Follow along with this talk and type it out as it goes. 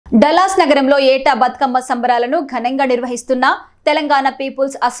Dallas నగరంలో ఏటా బతుకమ్మ సంబరాలను ఘనంగా నిర్వహిస్తున్న Telangana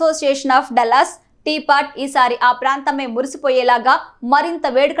peoples association of Dallas టీపాడ్ ఈసారి ఆ ప్రాంతమే మురిసిపోయేలాగా మరింత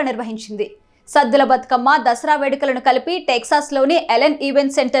వేడుక నిర్వహించింది. సద్దుల బతుకమ్మ దసరా వేడుకలను కలిపి టెక్సాస్లోని ఎలెన్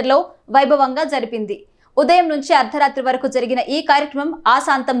ఈవెంట్ సెంటర్లో వైభవంగా జరిపింది. ఉదయం నుంచి అర్ధరాత్రి వరకు జరిగిన ఈ కార్యక్రమం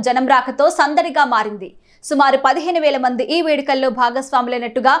ఆశాంతం జనం రాకతో సందడిగా మారింది. సుమారు 15,000 మంది ఈ వేడుకల్లో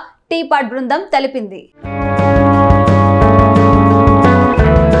భాగస్వాములైనట్టుగా టీపాడ్ బృందం తెలిపింది.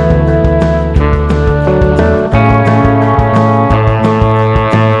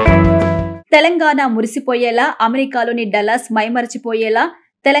 తెలంగాణ మురిసిపోయేలా, అమెరికాలోని Dallas మైమరచిపోయేలా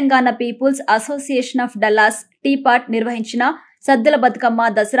Telangana peoples association of Dallas టీపాడ్ నిర్వహించిన సద్దుల బతుకమ్మ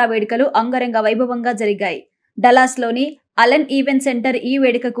దసరా వేడుకలు అంగరంగ వైభవంగా జరిగాయి. డల్లాస్లోని అలెన్ ఈవెంట్ సెంటర్ ఈ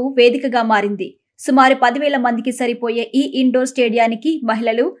వేడుకకు వేదికగా మారింది. సుమారు 10,000 మందికి సరిపోయే ఈ ఇండోర్ స్టేడియానికి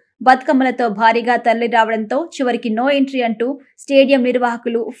మహిళలు బతుకమ్మలతో భారీగా తరలి రావడంతో చివరికి నో ఎంట్రీ అంటూ స్టేడియం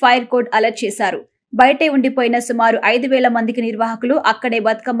నిర్వాహకులు ఫైర్ కోడ్ అలర్ట్ చేశారు. బయటే ఉండిపోయిన సుమారు 5,000 మందికి నిర్వాహకులు అక్కడే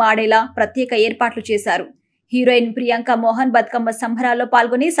బతుకమ్మ ఆడేలా ప్రత్యేక ఏర్పాట్లు చేశారు. హీరోయిన్ ప్రియాంక మోహన్ బతుకమ్మ సంబరాల్లో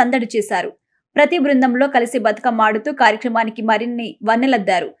పాల్గొని సందడి చేశారు. ప్రతి బృందంలో కలిసి బతుకమ్మ ఆడుతూ కార్యక్రమానికి మరిన్ని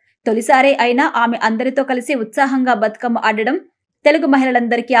వన్నెలద్దారు. తొలిసారే అయినా ఆమె అందరితో కలిసి ఉత్సాహంగా బతుకమ్మ ఆడడం తెలుగు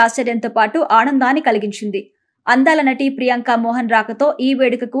మహిళలందరికీ ఆశ్చర్యంతో పాటు ఆనందాన్ని కలిగించింది. అందాల నటి ప్రియాంక మోహన్ రాకతో ఈ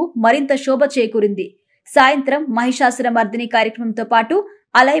వేడుకకు మరింత శోభ చేకూరింది. సాయంత్రం మహిషాసుర మర్దిని కార్యక్రమంతో పాటు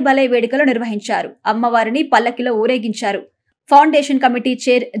అలై బలై వేడుకలు నిర్వహించారు. అమ్మవారిని పల్లకిలో ఊరేగించారు. Foundation committee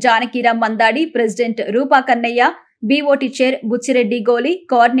chair Janakiram Mandadi, president రూపా కన్నయ్య, బీఓటీ చైర్ బుచ్చిరెడ్డి గోలి,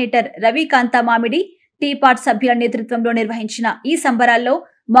 కోఆర్డినేటర్ రవికాంత మామిడి, టీపాడ్ సభ్యుల నేతృత్వంలో నిర్వహించిన ఈ సంబరాల్లో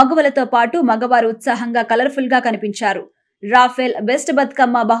మగవులతో పాటు మగవారు ఉత్సాహంగా కలర్ఫుల్ గా కనిపించారు. రాఫెల్ బెస్ట్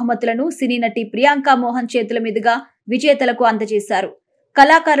బతుకమ్మ బహుమతులను సినీ నటి ప్రియాంక మోహన్ చేతుల మీదుగా విజేతలకు అందజేశారు.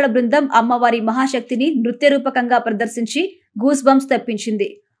 కళాకారుల బృందం అమ్మవారి మహాశక్తిని నృత్య రూపకంగా ప్రదర్శించి గూస్ బంప్స్ తెప్పించింది.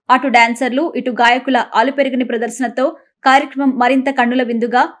 అటు డాన్సర్లు ఇటు గాయకుల అలుపెరుగని ప్రదర్శనతో కార్యక్రమం మరింత కన్నుల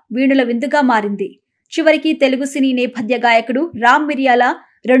విందుగా, వీణుల విందుగా మారింది. చివరికి తెలుగు సినీ నేపథ్య గాయకుడు రామ్ మిరియాల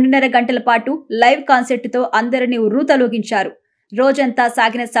 2.5 గంటల పాటు లైవ్ కాన్సర్టుతో అందరినీ ఉర్రూతలూగించారు. రోజంతా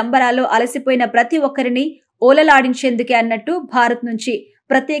సాగిన సంబరాల్లో అలసిపోయిన ప్రతి ఒక్కరిని ఓలలాడించేందుకే అన్నట్టు భారత్ నుంచి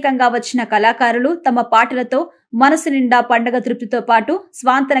ప్రత్యేకంగా వచ్చిన కళాకారులు తమ పాటలతో మనసు నిండా పండగ తృప్తితో పాటు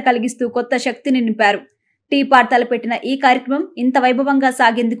స్వాంతన కలిగిస్తూ కొత్త శక్తిని నింపారు. టీపాడ్ తలపెట్టిన ఈ కార్యక్రమం ఇంత వైభవంగా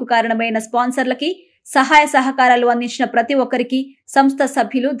సాగేందుకు కారణమైన స్పాన్సర్లకి, సహాయ సహకారాలు అందించిన ప్రతి ఒక్కరికి సంస్థ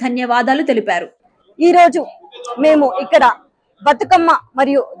సభ్యులు ధన్యవాదాలు తెలిపారు. ఈ రోజు మేము ఇక్కడ బతుకమ్మ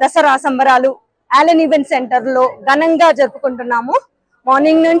మరియు దసరా సంబరాలు ఆలెన్ ఈవెంట్ సెంటర్ లో ఘనంగా జరుపుకుంటున్నాము.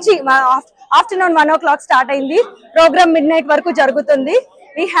 మార్నింగ్ నుంచి ఆఫ్టర్నూన్ 1 o'clock స్టార్ట్ అయింది. ప్రోగ్రామ్ midnight వరకు జరుగుతుంది.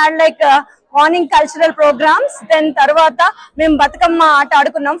 We had like morning cultural programmes, then తర్వాత మేము బతుకమ్మ ఆట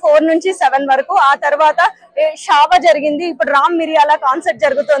ఆడుకున్నాం 4 నుంచి 7 వరకు. ఆ తర్వాత షావా జరిగింది. ఇప్పుడు రామ్ మిరియాల కాన్సర్ట్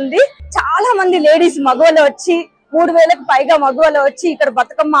జరుగుతుంది. చాలా మంది లేడీస్ మగవాళ్ళు వచ్చి 3,000కు పైగా మగవాళ్ళు వచ్చి ఇక్కడ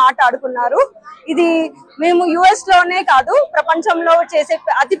బతుకమ్మ ఆట ఆడుకున్నారు. ఇది మేము యుఎస్ లోనే కాదు ప్రపంచంలో చేసే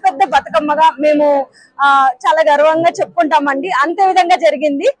అతిపెద్ద బతుకమ్మగా మేము చాలా గర్వంగా చెప్పుకుంటామండి. అంతే విధంగా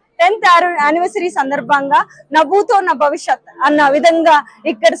జరిగింది. 10th యానివర్సరీ సందర్భంగా నవ్వుతో నా భవిష్యత్ అన్న విధంగా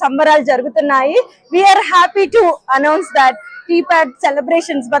ఇక్కడ సంబరాలు జరుగుతున్నాయి. We are happy to announce that టీపాడ్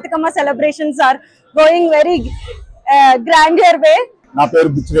celebrations, Bathukamma celebrations are going very grandeur వే. నా పేరు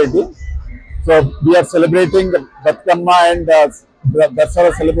Buchi Reddy. So we are celebrating Bathukamma and Dasara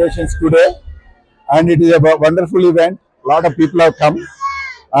celebrations today, and it is a wonderful event. Lot of people have come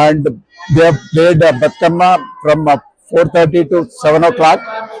and they have played Bathukamma from 4:30 to 7 o'clock,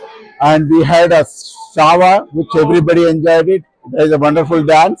 and we had a shava which everybody enjoyed it. It is a wonderful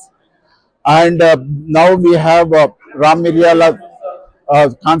dance, and now we have Ram Miryala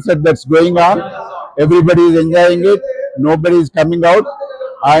concert that's going on. Everybody is enjoying it. Nobody is coming out,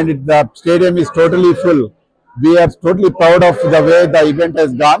 and the stadium is totally full. We are totally proud of the way the event has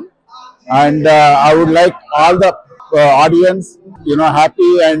gone, and I would like all the audience,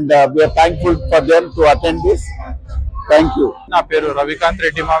 happy, and we are thankful for them to attend this. Thank you. నా పేరు రవికాంత్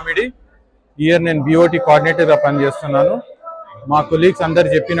రెడ్డి మామిడి. Year నేను BOT కోఆర్డినేటర్గా పనిచేస్తున్నాను. మా colleagues అందరు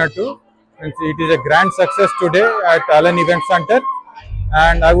చెప్పినట్టు it is a grand success today at Allen event centre,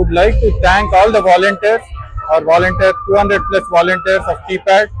 and I would like to thank all the volunteers, 200+ volunteers of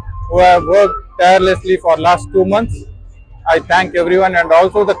TPAD who have worked tirelessly for last 2 months. I thank everyone, and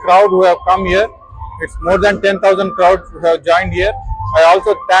also the crowd who have come here. It's more than 10,000 crowds who have joined here. I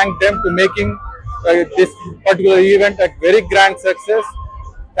also thank them to making this particular event a very grand success.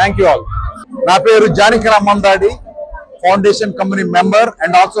 Thank you all. నా పేరు Janakiram Mandadi, foundation committee member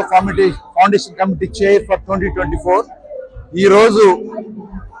and also foundation committee chair for 2024. ఈ రోజు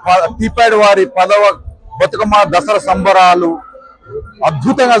టీపాడ్ వారి 10వ బతుకమ్మ దసరా సంబరాలు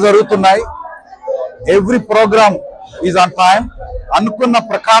అద్భుతంగా జరుగుతున్నాయి. Every program is on time. అనుకున్న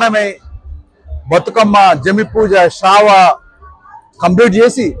ప్రకారమే బతుకమ్మ, జమి పూజ, శ్రావ కంప్లీట్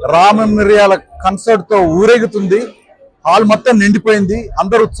చేసి రామమిరియాల కన్సర్ట్ తో ఊరేగుతుంది. హాల్ మొత్తం నిండిపోయింది.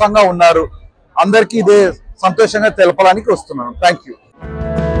 అందరూ ఉత్సాహంగా ఉన్నారు. అందరికీ ఇదే సంతోషంగా తెలపడానికి వస్తున్నాను. Thank you.